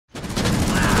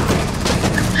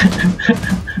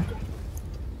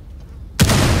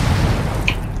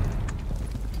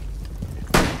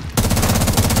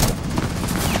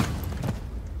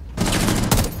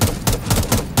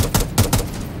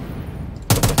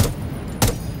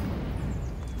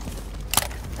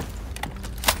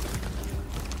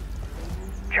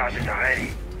Charges are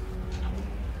ready.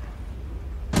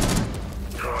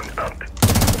 Drone up.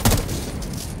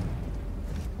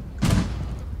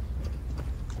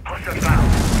 Hostile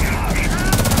found.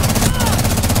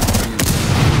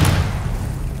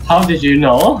 How did you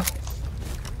know?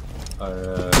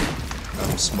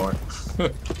 I'm smart.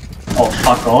 Oh,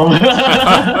 fuck off.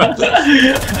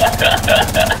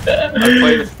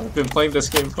 I've been playing this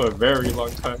game for a very long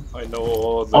time. I know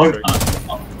all the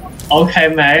tricks.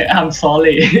 Okay, mate, I'm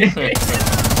sorry.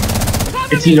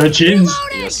 It's in your genes.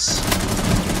 Yes.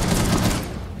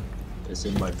 It's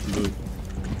in my blood.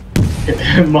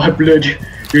 My blood.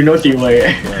 You know the way.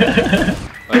 Yeah.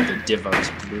 Like the devout's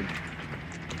blood.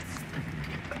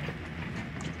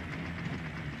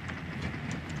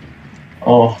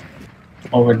 Oh.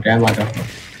 Oh, damn, I don't know.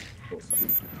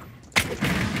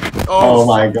 Oh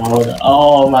my god.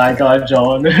 Oh my god,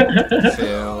 John.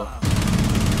 fail.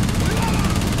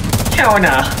 Hell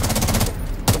nah.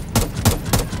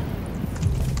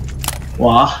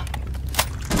 Wow.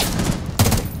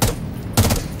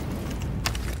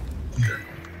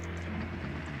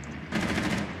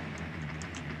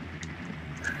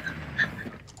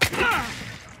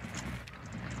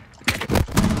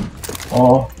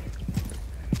 Oh.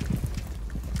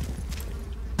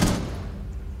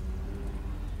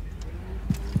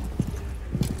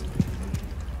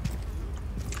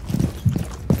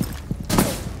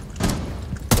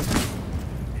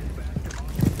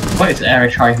 What is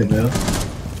Eric trying to do?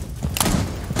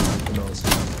 Who knows?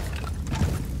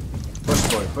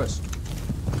 Push boy, push.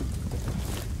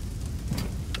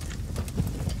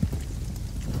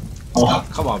 Oh,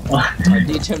 Come on. I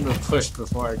need him to push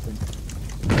before I can.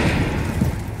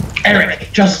 Eric,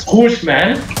 just push,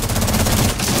 man.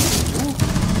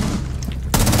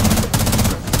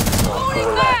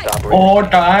 Oh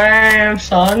damn,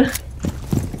 son.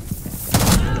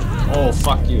 Oh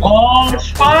fuck you. Oh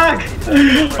fuck.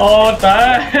 Oh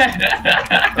damn.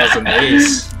 That's an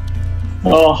ace.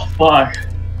 Oh fuck.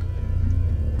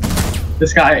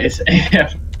 This guy is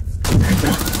AF.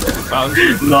 Found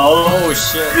you. No. Oh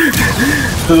shit.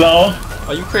 No.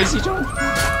 Are you crazy, John?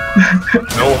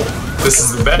 No, this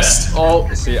is the best. Oh,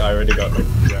 see, I already got it.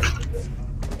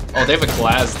 Oh, they have a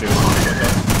glass, dude.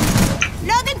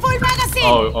 Loading full magazine.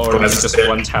 Oh, let's just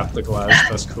one tap the glass.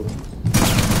 That's cool.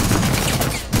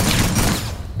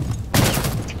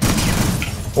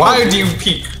 Why do you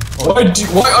peek? Why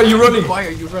are you running? Why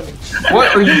are you running? Why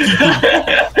are you peeking?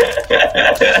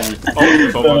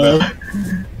 Oh, my bad.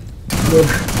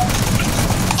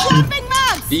 Dropping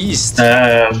mags. Beast.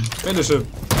 Finish him.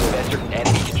 Enter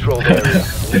enemy controlled area.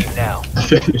 Leave now.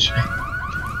 Finish.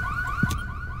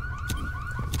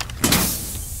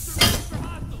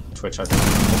 Twitch, I think.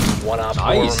 One op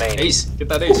Nice. remaining. Ace. Get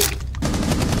that ace.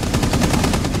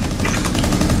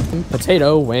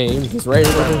 Potato Wayne, he's right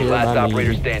over here. Last by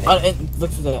operator me. standing.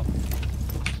 Look for the.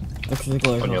 Look for the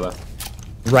glow. On your left.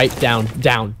 Right, down.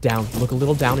 Look a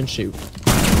little down and shoot.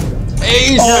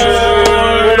 Ace!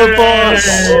 Oh, what a boss!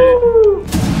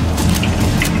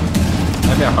 I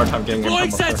had a hard time getting in from up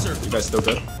there. You guys still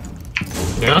good?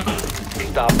 Yeah?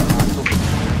 Stop the hostile.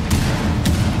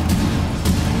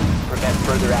 Prevent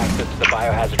further access to the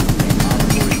biohazard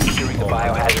container. Securing the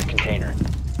biohazard container.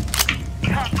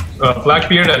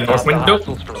 Blackbeard and North Window.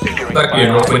 Hostiles from securing Blackbeard,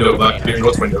 the North Window, biohazard Blackbeard,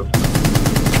 North Window.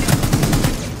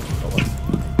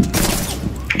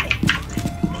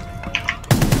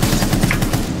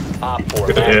 Op 4.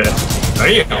 Good hit. There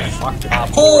you go. Op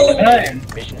 4 Oh!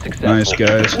 eliminated. Mission successful. Nice,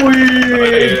 guys.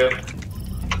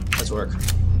 Let's work.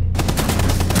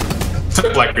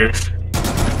 Blackbeard.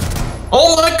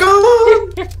 Oh my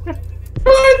god!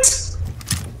 What?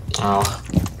 Oh.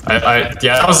 Yeah,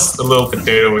 that was a little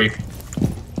potatoey.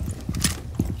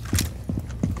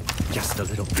 Just a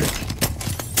little bit.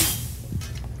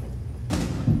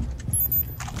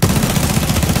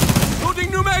 Loading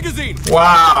new magazine.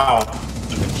 Wow.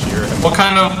 What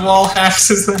kind of wall hacks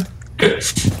is that?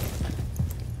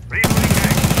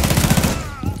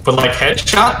 But like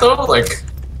headshot though? Like,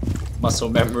 Muscle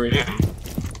memory.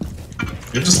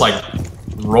 you're just like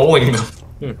rolling them.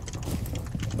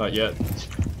 Not yet.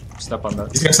 Step on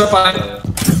that. He's gonna step on it.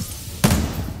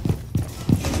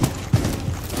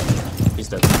 He's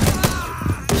dead.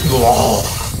 Whoa.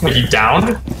 Wait, he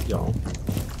downed? Yo.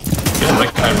 Yeah,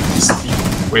 that guy was...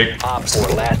 Wait, Op 4,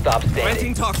 last stop standing.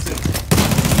 Planting toxin.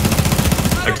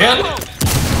 again?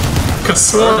 Could've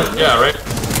sworn. Yeah, right?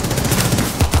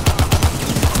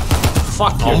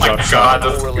 Fuck you, Oh my drop god, shotting.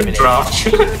 that's a good drop.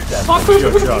 Fuck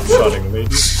your drop shotting,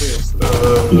 ladies.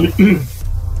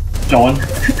 John.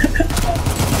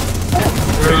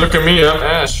 Look at me, I'm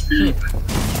Ash.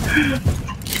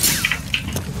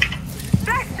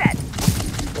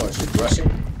 rushing?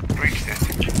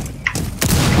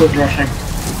 Who's rushing?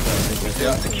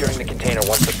 Resume securing the container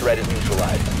once the threat is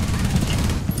neutralized.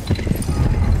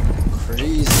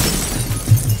 Crazy.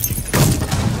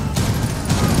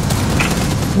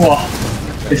 Wow.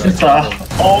 This is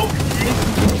oh.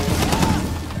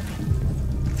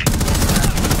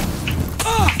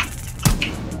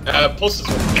 Pulse is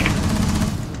one.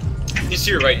 He's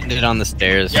to your right. Did it on the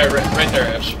stairs. Yeah, right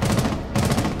there, Ash.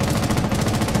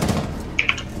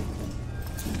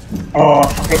 Oh,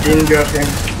 fucking injured him.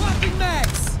 Swapping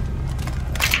mags.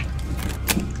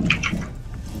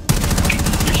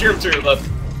 You hear him to your left.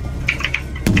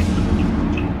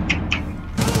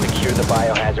 Secure the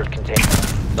biohazard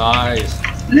container. Nice.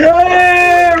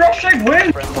 Yeah, rushing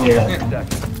win. Friendly Yeah.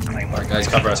 Alright, guys,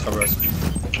 cover us, cover us.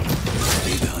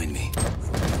 Stay behind me.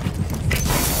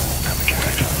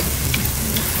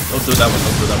 Don't do that one,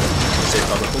 don't do that one. Safe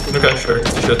cover. Go, go, Okay,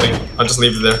 sure thing. I'll just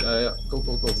leave it there. yeah. Go,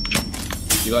 go, go.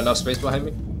 You got enough space behind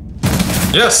me?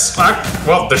 Yes!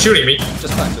 Well, they're shooting me.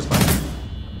 Just back, just back.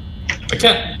 I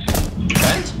can't. You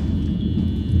can't?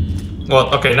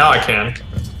 Well, okay, now I can.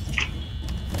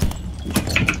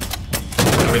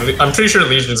 I mean, I'm pretty sure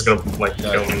Legion's gonna, like,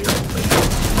 kill me.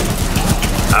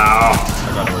 Ow.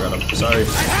 I got him. Sorry.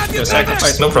 Yeah,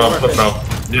 sacrifice. No problem, no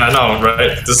problem. Yeah, I know,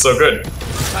 right? This is so good.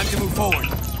 Time to move forward.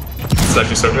 This is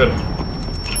actually so good.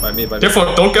 By me, by me.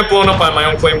 Careful, don't get blown up by my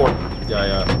own claymore.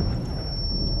 Yeah.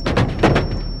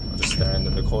 I'll just stand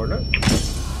in the corner.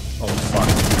 Oh, fuck.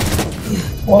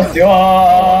 What's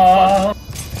your...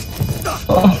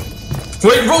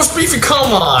 Wait, roast beefy,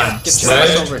 come on! Get your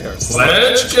ass over here.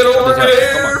 Sledge, get over Come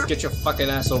here! on, get your fucking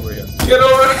ass over here. Get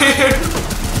over here!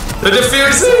 The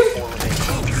diffusing!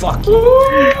 Fuck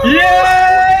you.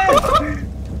 Yeah!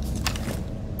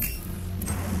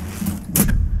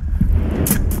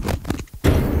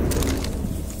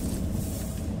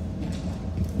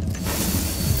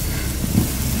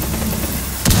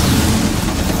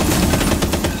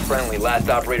 Friendly, last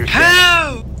operator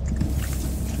standing.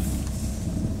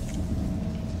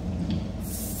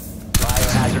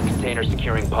 Biohazard container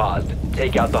securing paused.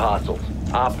 Take out the hostiles.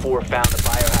 Op 4 found the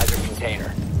biohazard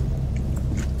container.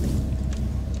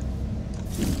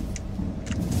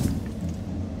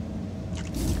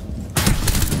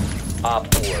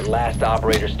 Op 4, last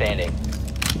operator standing.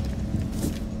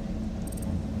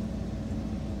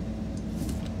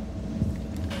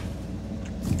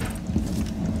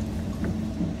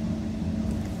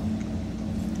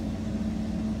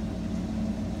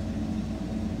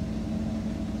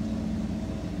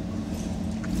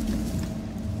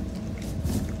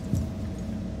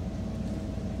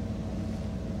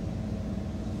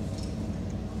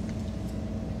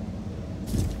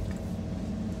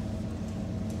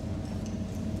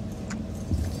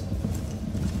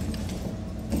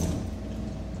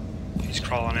 He's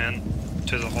crawling in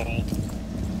to the hole.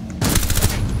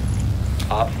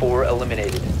 Op 4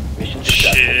 eliminated. Mission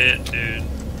successful. Shit, dude.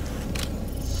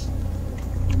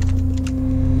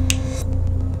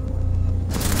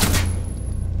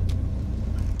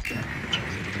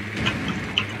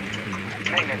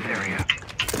 Maintenance area.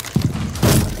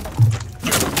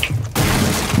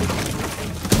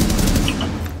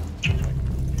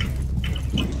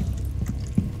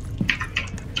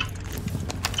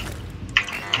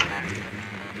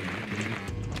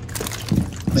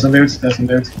 There's some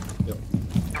dudes. Yep.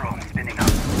 Drone spinning up.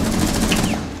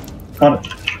 Got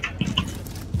it.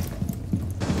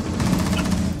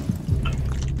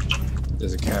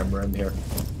 There's a camera in here.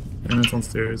 And it's on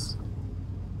stairs.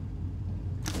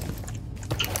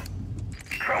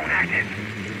 Drone active.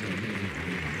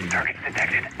 Targets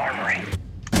detected. Armory.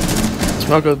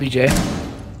 Smoke OBJ.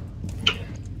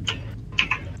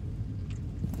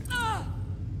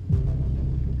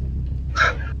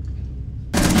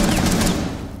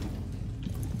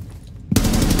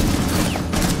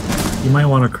 You might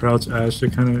want to crouch Ash. They're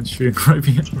kind of shooting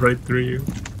right through you.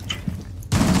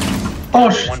 Oh,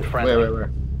 One friendly.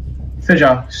 Where?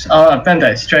 Fissure.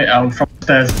 Band-Aid, straight out from the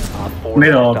stairs. Op 4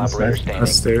 Middle last of the operator stairs. standing.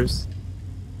 Upstairs.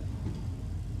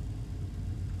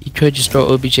 You could just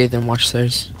go OBJ then watch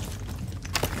stairs.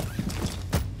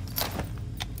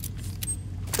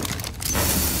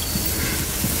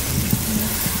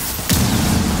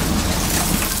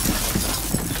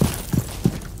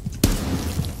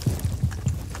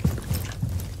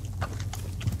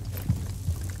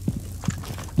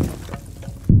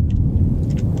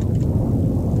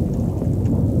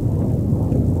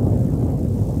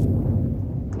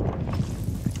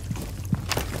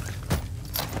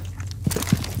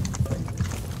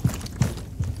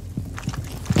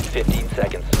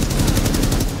 Seconds.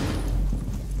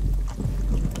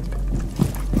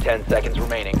 10 seconds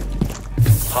remaining.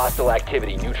 Hostile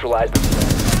activity. Neutralize the threat.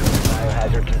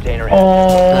 Biohazard container.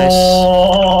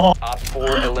 Oh, Op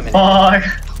 4 eliminated. fuck.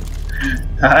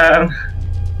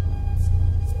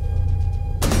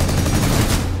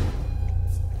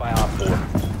 By Op 4.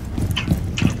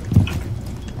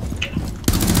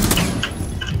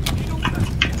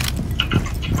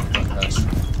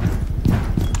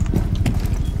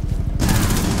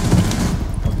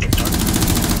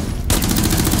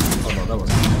 Oh no, that was.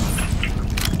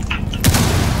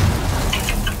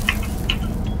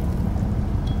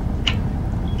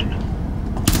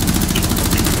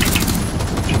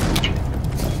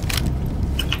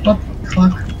 What the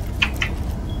fuck?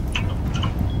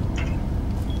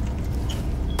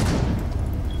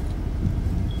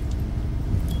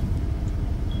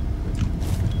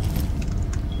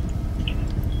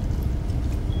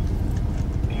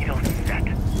 Needles set.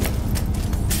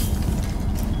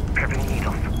 Prepping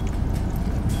needles.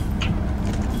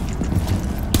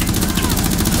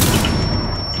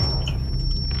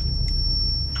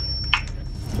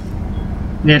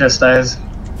 Need us, guys.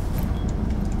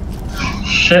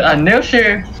 Shit, I knew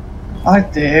she. I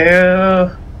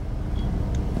do.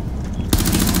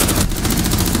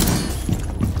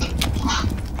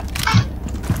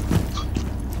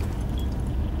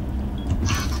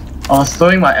 I was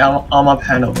throwing my armor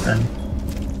panel then.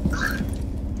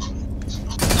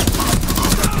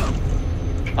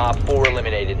 Op 4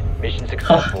 eliminated. Mission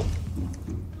successful.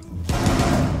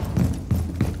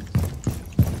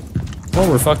 Well,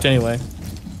 we're fucked anyway.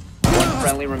 One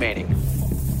friendly remaining.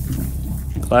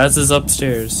 Glaz is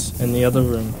upstairs in the other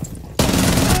room.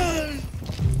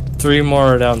 3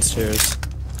 more are downstairs.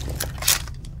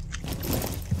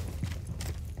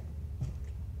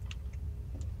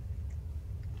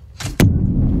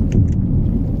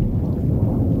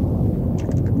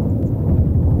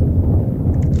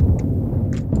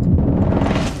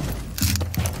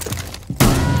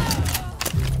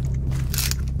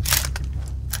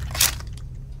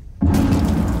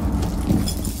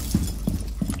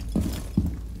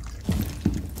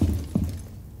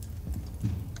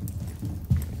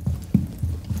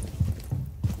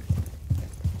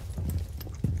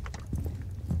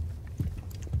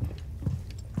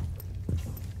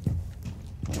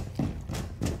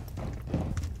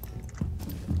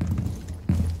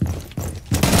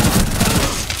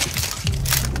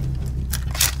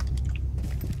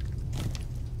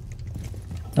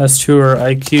 That's 2 are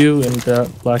IQ and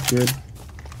Blackbeard.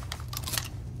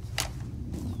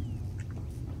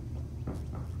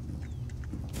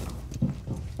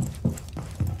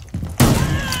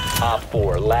 Op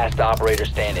 4, last operator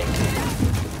standing.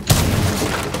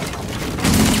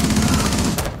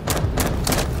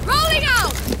 Rolling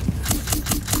out!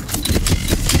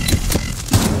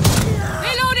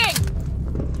 Reloading!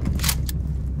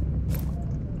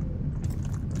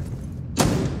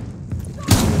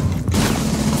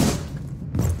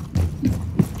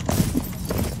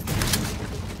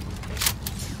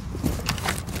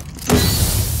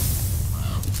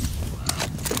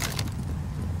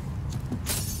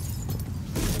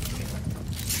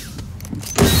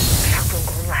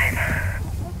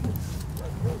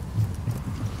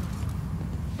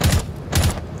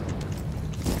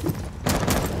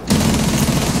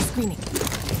 Screening.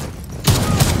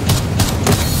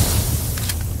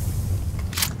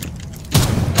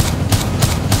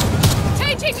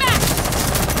 Changing map!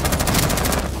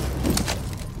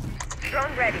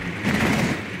 Drone ready.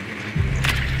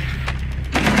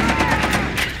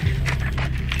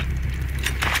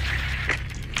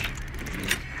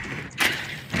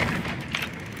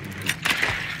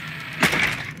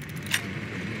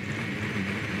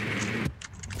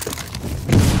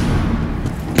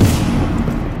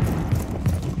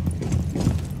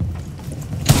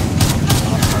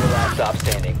 Stop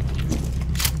standing.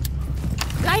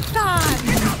 Lights on!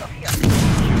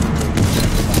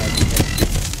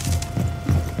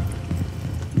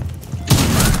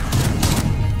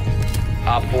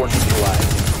 Op 4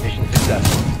 neutralized. Mission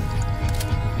successful.